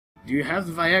Do you have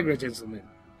the Viagra, gentlemen?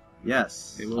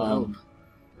 Yes. It will help.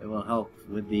 It will help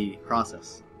with the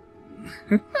process.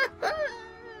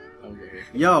 Okay.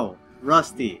 Yo,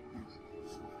 Rusty.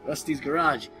 Rusty's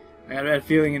garage. I got a bad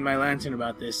feeling in my lantern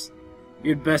about this.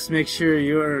 You'd best make sure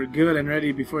you're good and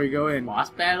ready before you go in. Boss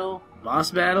battle?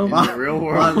 Boss battle? In the real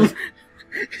world?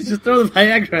 Just throw the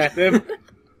Viagra at him.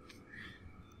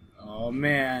 Oh,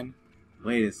 man.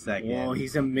 Wait a second. Whoa,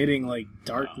 he's emitting, like,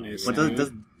 darkness. What dude.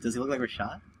 does he look like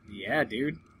Rashad? Yeah,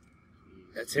 dude.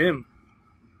 That's him.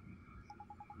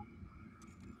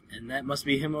 And that must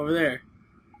be him over there.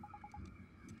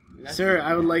 Sir,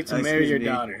 I would like to marry your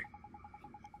daughter.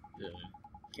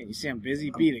 Can't you see I'm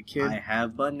busy? Beat it, kid. I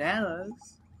have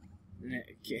bananas.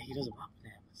 He doesn't want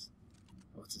bananas.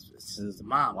 Oh, it's his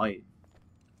mom. White.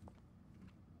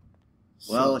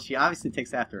 So, Well, she obviously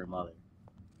takes after her mother.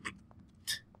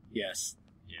 yes.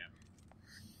 Yeah.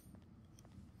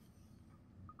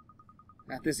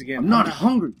 Not this again. I'm not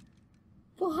hungry.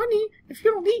 Well, honey, if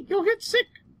you don't eat, you'll get sick.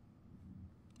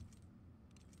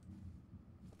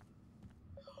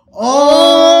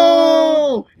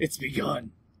 Oh! It's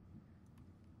begun.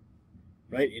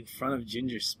 Right in front of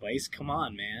Ginger Spice? Come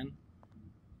on, man.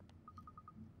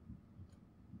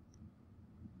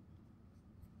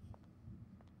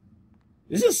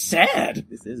 This is sad.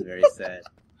 This is very sad.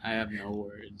 I have no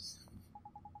words.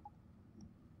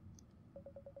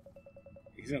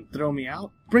 He's gonna throw me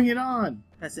out? Bring it on.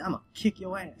 That's it. I'm gonna kick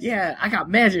your ass. Yeah, I got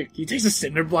magic. He takes a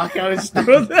cinder block out and just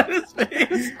throws it at his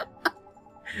face.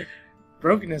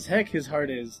 Broken as heck his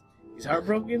heart is. He's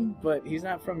heartbroken, but he's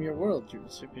not from your world,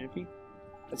 Mr. Pippy.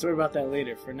 Let's worry about that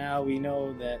later. For now, we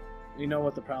know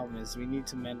what the problem is. We need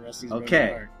to mend Rusty's broken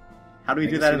heart. How do we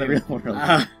do that in the real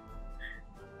world?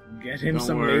 Get him Don't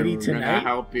some worry, lady we're tonight. gonna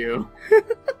help you.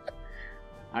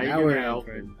 How Now you we're gonna in help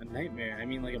for him? a nightmare. I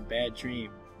mean, like a bad dream.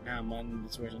 Nah, man,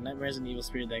 it's worse. A nightmare is an evil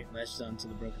spirit that lashes onto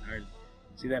the broken hearted.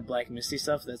 See that black misty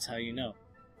stuff? That's how you know.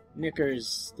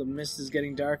 Knickers, the mist is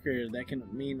getting darker. That can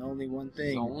mean only one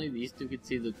thing. So only these two could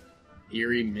see the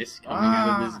eerie mist coming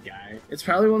out of this guy. It's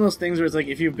probably one of those things where it's like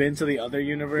if you've been to the other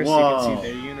universe, you can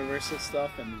see their universal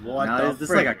stuff. And what now, the this is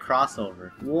frick? like a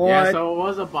crossover. What? Yeah, so it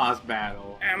was a boss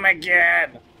battle. Oh my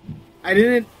god!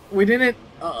 We didn't.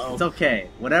 Uh It's okay.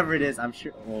 Whatever it is, I'm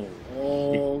sure. Oh.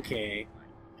 oh. Okay.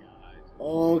 God.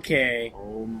 Okay.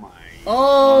 Oh my.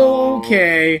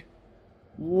 Okay.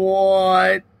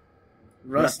 What?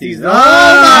 Rusty's. Rusty's- Oh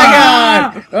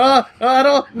Ah! my god! I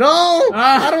don't. No!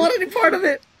 Ah! I don't want any part of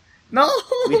it. No.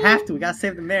 We have to. We gotta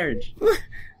save the marriage.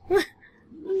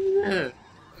 Okay.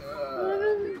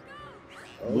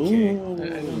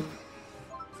 Ooh.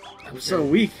 I'm so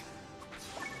weak.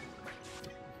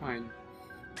 Fine.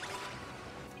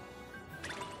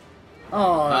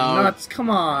 Oh, Oh. nuts! Come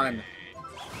on.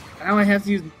 Now I have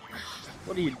to use.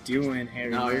 What are you doing,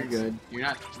 Harry? No, you're Nuts? good. You're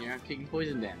not taking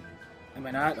poison damage. Am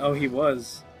I not? Oh, he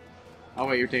was. Oh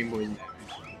wait, you're taking poison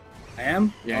damage. I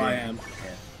am? Yeah, Oh, I yeah. am.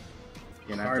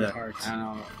 You're not Hard the- heart. I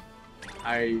don't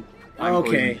know. I'm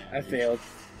Okay, poison I damage. failed.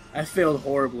 I failed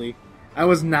horribly. I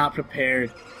was not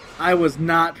prepared. I was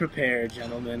not prepared,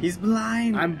 gentlemen. He's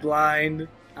blind. I'm blind.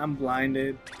 I'm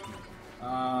blinded.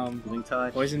 Healing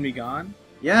touch. Poison be gone?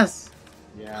 Yes.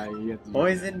 Yeah, you have to.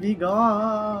 Poison be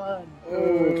gone.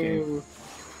 Okay.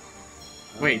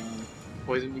 Wait, Um,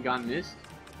 poison be gone mist?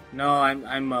 no, I'm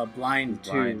blind He's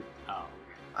too. blind. Oh.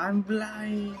 I'm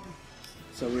blind.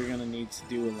 So we're gonna need to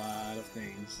do a lot of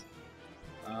things.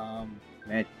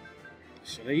 Man,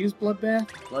 Should I use Bloodbath?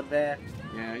 bloodbath.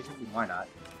 Yeah, you should be. Why not?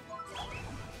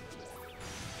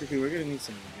 Because we're gonna need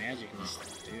some magic and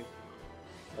stuff, dude.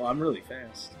 Well, I'm really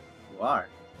fast. You are.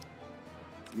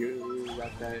 You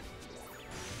got that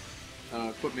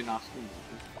equipment off screen.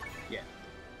 Yeah.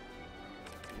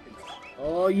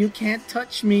 Oh, you can't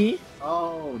touch me.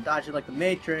 Oh, dodge it like the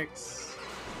Matrix.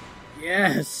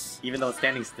 Yes. Even though it's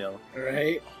standing still.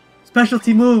 Right.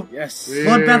 Specialty move. Yes. Yeah.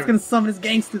 Bloodbath's gonna summon his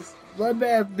gangsters.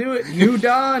 Bloodbath, do it. New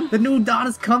Dawn. The new Dawn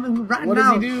is coming right What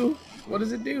now. does he do? What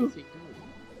does it do?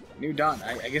 New Dawn.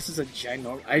 I guess it's a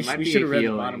ginormous. Might We be should have read the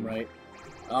healing. bottom right.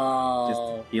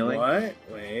 Oh. Just healing? What?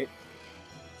 Wait.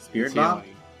 Spirit It's bomb.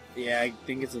 healing. Yeah, I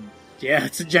think it's a. Yeah,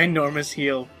 it's a ginormous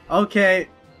heal. Okay.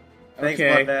 Thanks,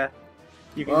 Okay. Bloodbath.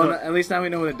 You can Well, go. at least now we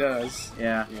know what it does.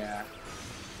 Yeah. Yeah.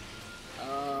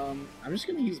 I'm just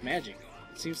gonna use magic.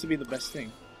 It seems to be the best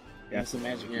thing. Yeah. It's a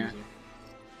magic Yeah. user.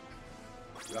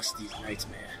 Rusty's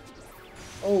Nightmare.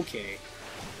 Okay.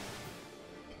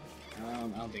 I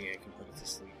don't think I can put it to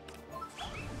sleep.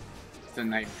 It's a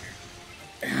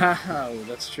nightmare. Oh,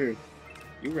 that's true.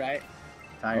 You're right.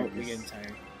 Tired. Oh, we're getting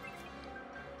tired.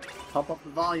 Pump up the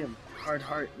volume. Hard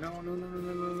heart. No.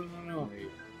 Wait.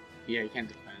 Yeah, you can't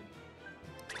defend.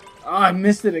 Oh, I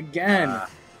missed it again. Ah.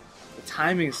 The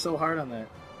timing is so hard on that.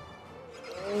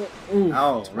 Oh, ooh,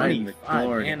 Oh, right in the 25,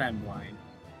 door. and I'm blind.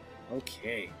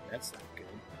 Okay, that's not good.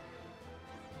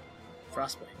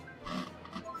 Frostbite.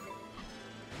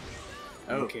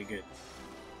 Oh. Okay, good.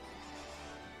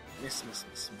 Miss, miss,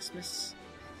 miss, miss, miss.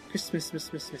 Miss, miss,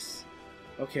 miss, miss.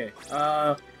 Okay.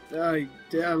 A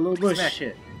little bush. Smash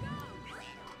it.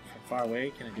 From far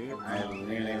away, can I do it? I No, believe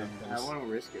I gotta it. get I close. want to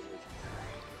risk it.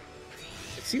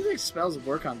 It seems like spells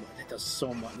work on, but that does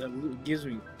so much. That gives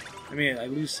me. I mean, I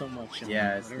lose so much.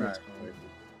 Yeah, it's whatever not called. worth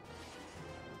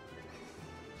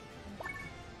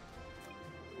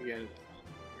it. We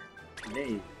got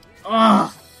Nay.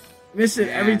 Oh, miss it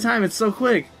every Man. time. It's so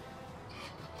quick.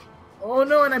 Oh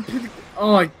no! And I picked.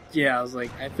 Oh yeah, I was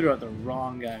like, I threw out the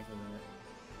wrong guy for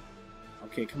that.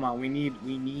 Okay, come on. We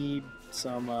need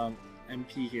some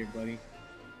MP here, buddy.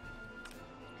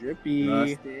 Drippy.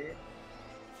 Rusty.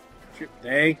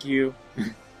 Thank you.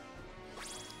 I'm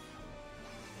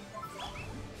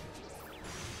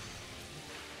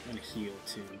gonna heal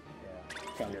too. Yeah.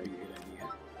 Probably be a good idea.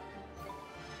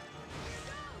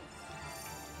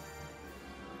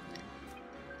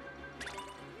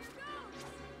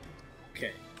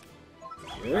 Okay.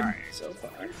 Good. Alright. So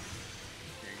far.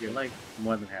 You're like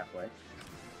more than halfway.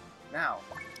 Now.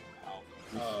 Oh.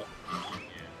 Yeah.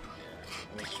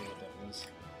 I wasn't sure what that was.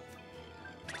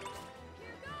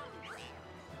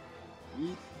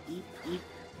 Eep, eep, eep.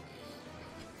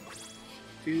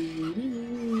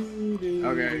 Doo-doo-doo.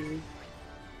 Okay.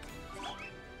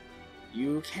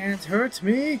 You can't hurt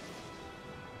me.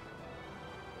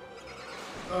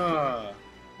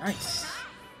 Nice.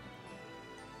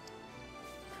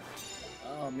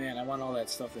 Oh man, I want all that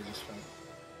stuff I just found.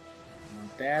 I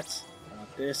want that. I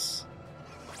want this.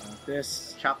 I want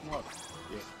this. Chop them up.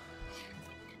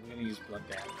 I'm gonna use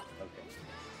Bloodbath. Okay.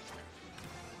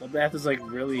 Bloodbath is like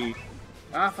really.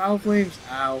 Ah, foul flames!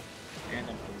 Ow. And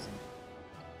I'm poisoned.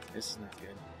 This is not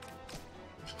good.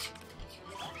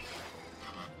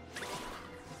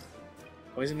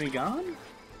 Poison me gone?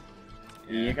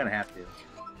 Yeah. You're gonna have to.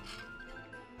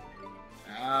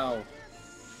 Ow.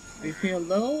 Leave me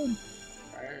alone.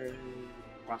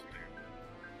 Crossfire.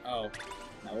 Oh.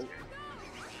 No.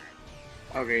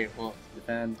 Okay, well,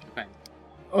 Defend. defend.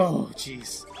 Oh,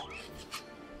 jeez.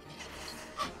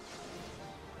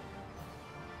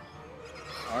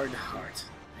 Hard heart.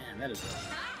 Man, that is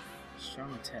a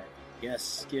strong attack.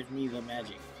 Yes, give me the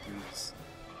magic, please.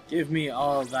 Give me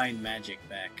all thine magic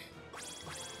back.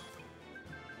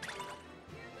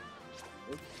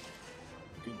 Oh.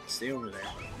 Dude, stay over there.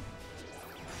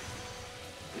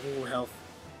 Oh, health.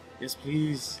 Yes,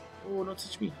 please. Oh, don't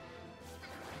touch me.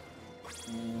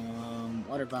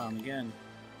 Water bomb again.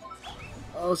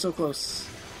 Oh, so close.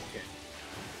 Okay.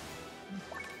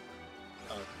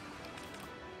 Oh.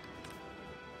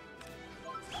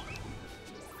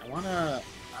 I wanna.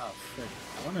 Oh, frick.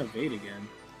 I wanna evade again.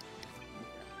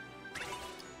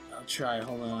 I'll try.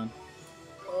 Hold on.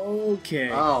 Okay.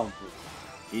 Oh,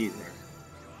 easy.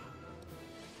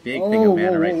 Big thing of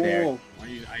mana right there. whoa. Want to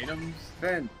use items?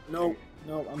 Defend. No,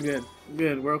 no, I'm good. I'm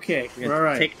good. We're okay. You're We're gonna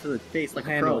alright. take it to the face like a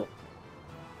Handle pro. it.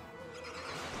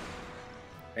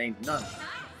 Ain't none.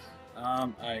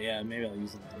 Yeah, maybe I'll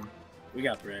use it then. We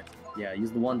got bread. Yeah,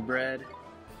 use the one bread.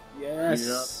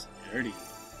 Yes. Dirty.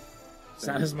 It's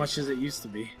not as much as it used to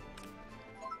be.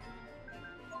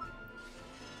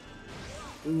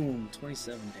 Boom,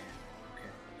 27 damn. Okay.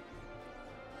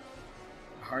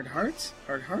 Hard heart?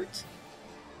 Hard heart?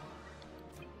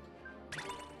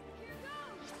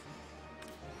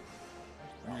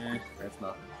 That's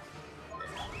nothing.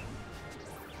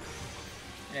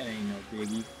 That ain't no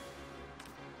biggie.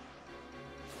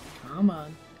 Come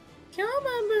on. Come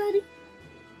on, buddy.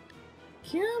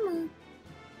 Come on.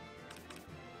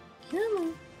 Come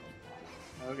on.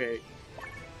 Okay.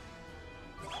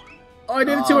 Oh, I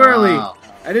did it too early. wow.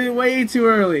 I did it way too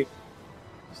early.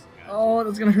 Oh,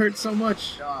 that's gonna hurt so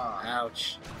much. Ah.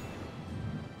 Ouch.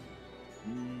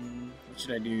 What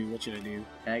should I do? What should I do?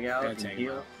 Tag out Gotta and tag him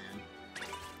heal. out, man.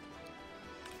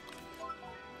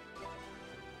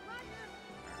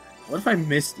 What if I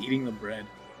missed eating the bread?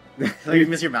 Like you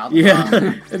miss your mouth. Yeah, Ah.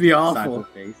 that'd be awful. Cycle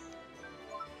face.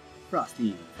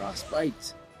 Frosty.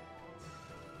 Frostbite.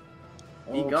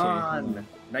 Be Okay, gone. hold on.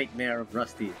 Nightmare of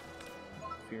Rusty.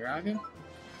 Firaga?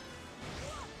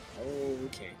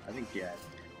 Okay. I think yeah.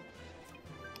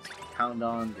 Pound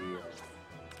on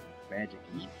the magic.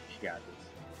 She got this.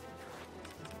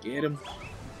 Get him.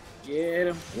 Get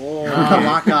him. Whoa. Ah,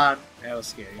 lock on. That was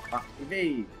scary.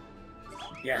 Evade.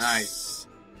 Yes. Nice.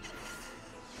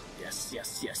 Yes,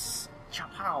 yes, yes.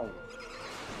 Chop how.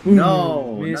 Ooh,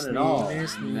 No, miss not at me, all.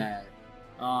 Miss me. That.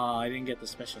 Oh, I didn't get the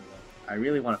special though. I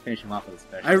really want to finish him off with a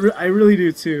special. I really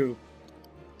do too.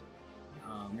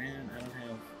 Oh man, I don't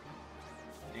have.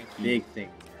 Thank you. Big thing.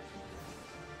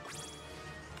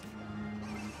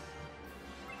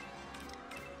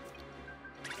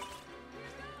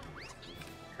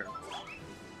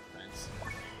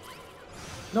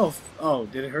 No. Oh,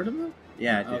 did it hurt him though?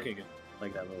 Yeah, it did. Okay, good.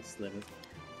 Like that little sliver.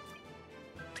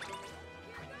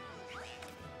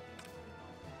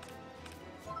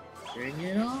 Bring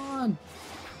it on.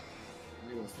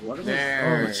 What are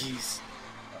There. Oh, jeez.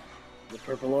 The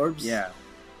purple orbs? Yeah.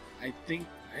 I think.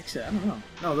 Actually, I don't know.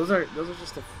 No, those are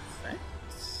just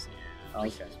effects.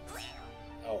 Okay.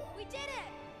 Oh. We did it!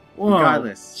 Whoa.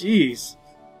 Regardless. Jeez.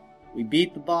 We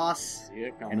beat the boss, See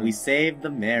it coming. and we saved the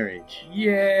marriage.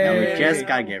 Yay. Now we just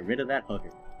gotta get rid of that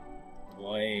hooker.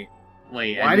 Wait.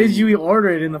 Wait, Why did you order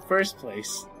it in the first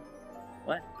place?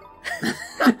 What?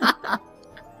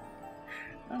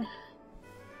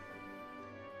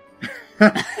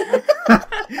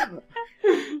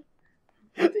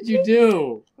 What did you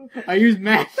do? I used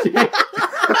magic.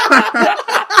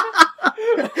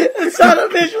 It's not a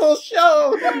visual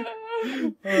show!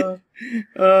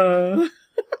 I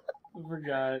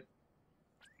forgot.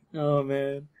 Oh,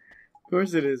 man. Of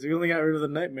course it is. We only got rid of the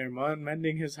nightmare, Mon.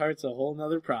 Mending his heart's a whole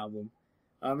nother problem.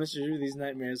 Mr. Drew, these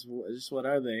nightmares, just what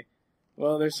are they?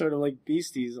 Well, they're sort of like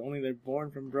beasties, only they're born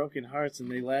from broken hearts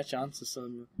and they latch onto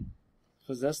some...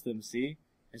 possess them, see?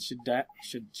 And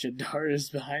Shadar is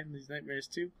behind these nightmares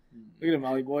too? Look at him,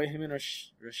 Molly boy. Him and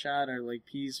Rashad are like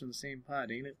peas from the same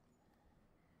pod, ain't it?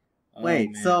 Oh,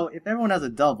 Wait, man. so if everyone has a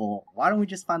double, why don't we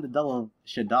just find the double of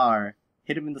Shadar,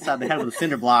 hit him in the side of the head with a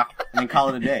cinder block, and then call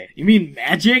it a day? You mean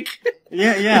magic?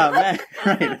 Yeah, man.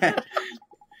 Right, man.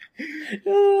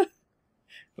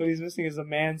 What he's missing is a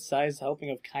man-sized helping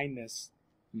of kindness.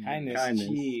 Kindness.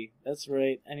 Gee, that's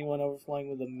right. Anyone overflowing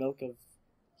with the milk of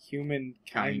human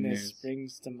kindness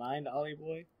springs to mind, Ollie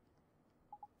boy?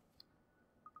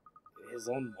 His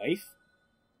own wife?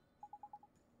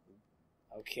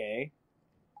 Okay.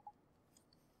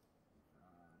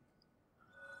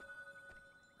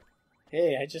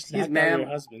 Hey, I just knocked out ma'am. your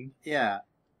husband. Yeah.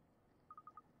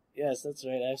 Yes, that's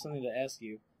right. I have something to ask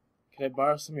you. Could I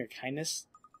borrow some of your kindness?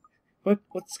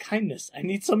 What's kindness? I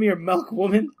need some of your milk,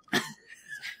 woman.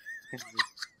 That's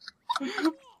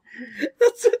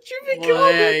what you be Well,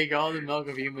 called. yeah, you call the milk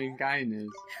of human kindness.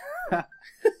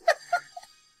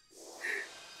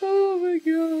 Oh my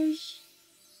gosh.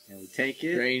 And we take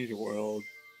it, Strange world.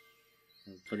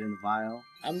 and we put it in the vial.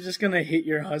 I'm just gonna hit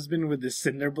your husband with the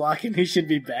cinder block and he should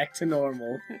be back to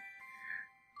normal.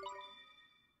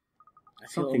 I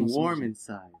feel Something almost warm emotional.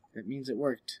 inside. That means it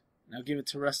worked. Now give it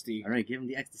to Rusty. Alright, give him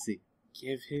the ecstasy.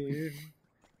 Give him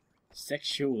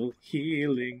sexual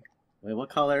healing. Wait, what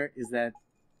color is that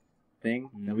thing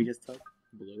that we just took?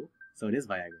 Blue? So it is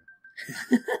Viagra.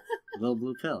 A little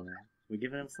blue pill, man. We're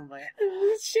giving him some Viagra.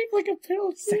 It's shaped like a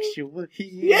pill. too. Sexual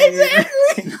healing. Yeah,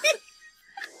 exactly.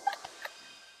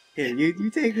 Here, you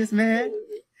take this, man.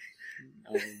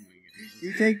 Oh my goodness.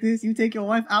 You take this, you take your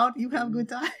wife out, you have a good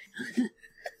time.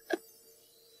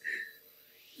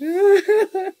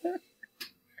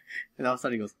 And all of a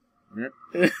sudden he goes,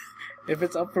 "Yep." If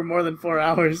it's up for more than 4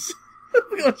 hours,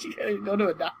 you gotta go to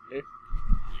a doctor.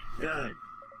 God.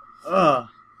 Ugh.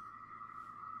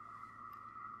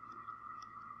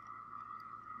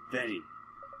 Betty.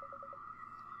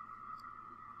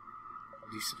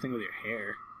 Do something with your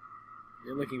hair.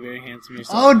 You're looking very handsome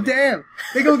yourself. Oh, damn!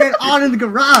 They go get on in the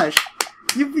garage!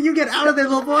 You get out of there,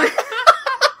 little boy!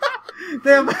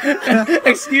 Damn.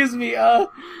 Excuse me, there's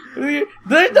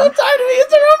no time to be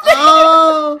interrupted!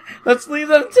 Oh! Let's leave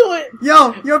them to it!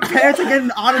 Yo, your parents are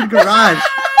getting on in the garage!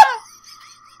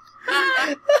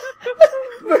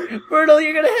 Myrtle,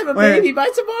 you're gonna have a Wait. baby by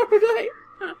tomorrow night!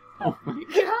 Oh my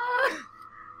god.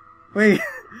 Wait,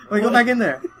 go back in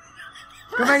there.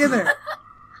 Go back in there.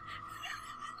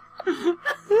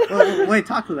 Wait,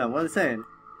 talk to them. What are they saying?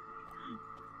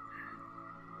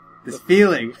 This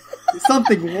feeling.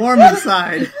 Something warm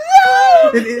inside.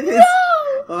 No! It's,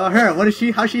 her. What is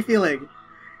she? How's she feeling?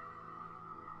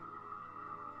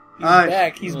 He's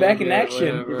back. He's back in Okay, action.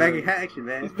 whatever. You're back in action,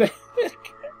 man. He's back.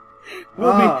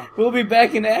 Oh. We'll be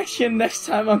back in action next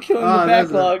time on Killing Oh, the that's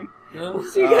a- Backlog. No.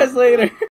 See you guys later.